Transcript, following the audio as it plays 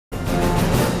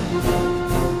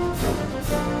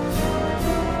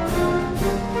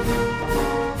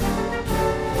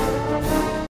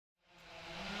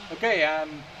Okay,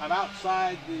 I'm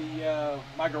outside the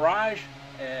my garage,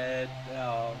 and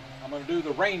I'm going to do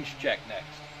the range check next.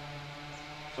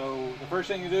 So the first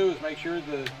thing you do is make sure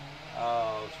the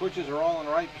switches are all in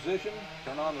the right position.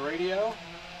 Turn on the radio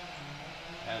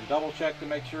and double check to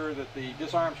make sure that the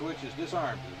disarm switch is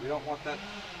disarmed. We don't want that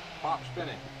pop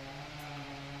spinning.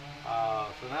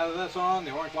 So now that that's on, the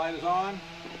orange light is on.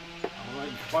 I'm going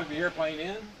to plug the airplane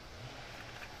in.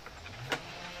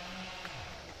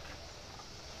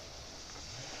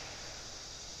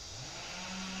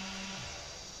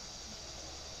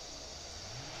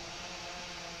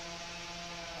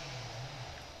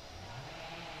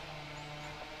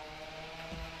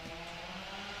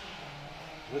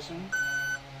 Listen.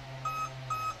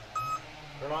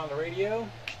 Turn on the radio.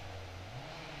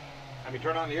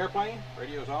 Turn on the airplane.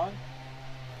 Radio's on.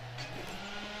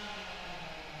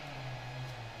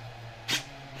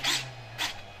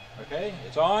 Okay,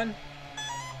 it's on.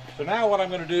 So now what I'm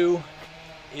going to do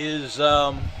is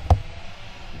I'm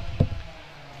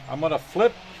going to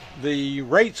flip the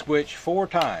rate switch 4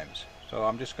 times. So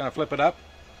I'm just going to flip it up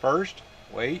first.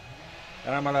 Wait,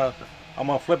 and I'm going to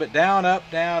flip it down, up,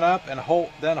 and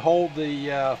then hold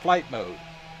the flight mode.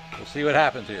 We'll see what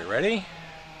happens here. Ready?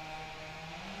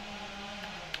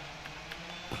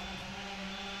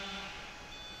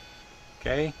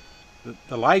 Okay,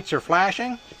 the lights are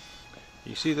flashing.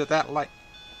 You see that light,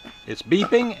 it's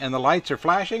beeping and the lights are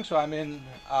flashing, so I'm in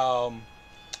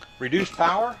reduced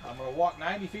power. I'm going to walk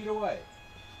 90 feet away.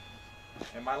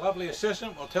 And my lovely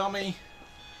assistant will tell me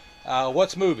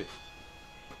what's moving.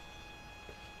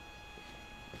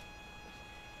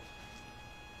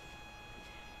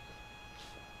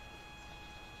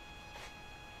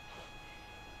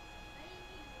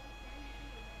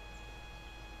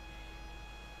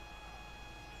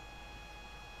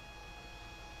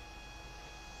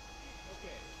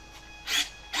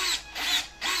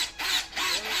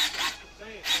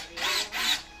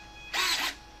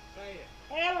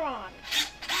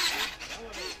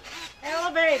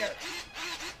 Elevator.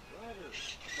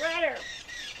 Rudder.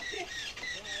 And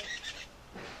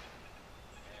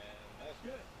that's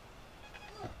good.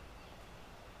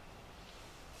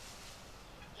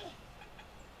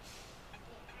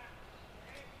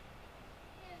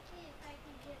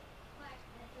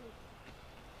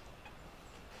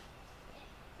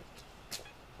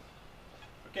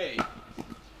 Okay,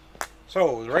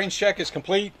 so the range check is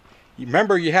complete.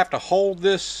 Remember, you have to hold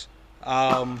this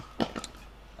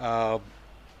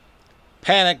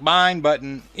panic bind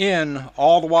button in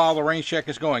all the while the range check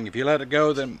is going. If you let it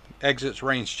go, then exits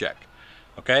range check.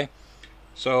 Okay,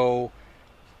 so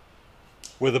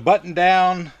with the button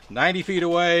down, 90 feet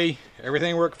away,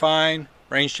 everything worked fine.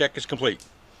 Range check is complete.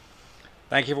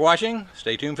 Thank you for watching.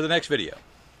 Stay tuned for the next video.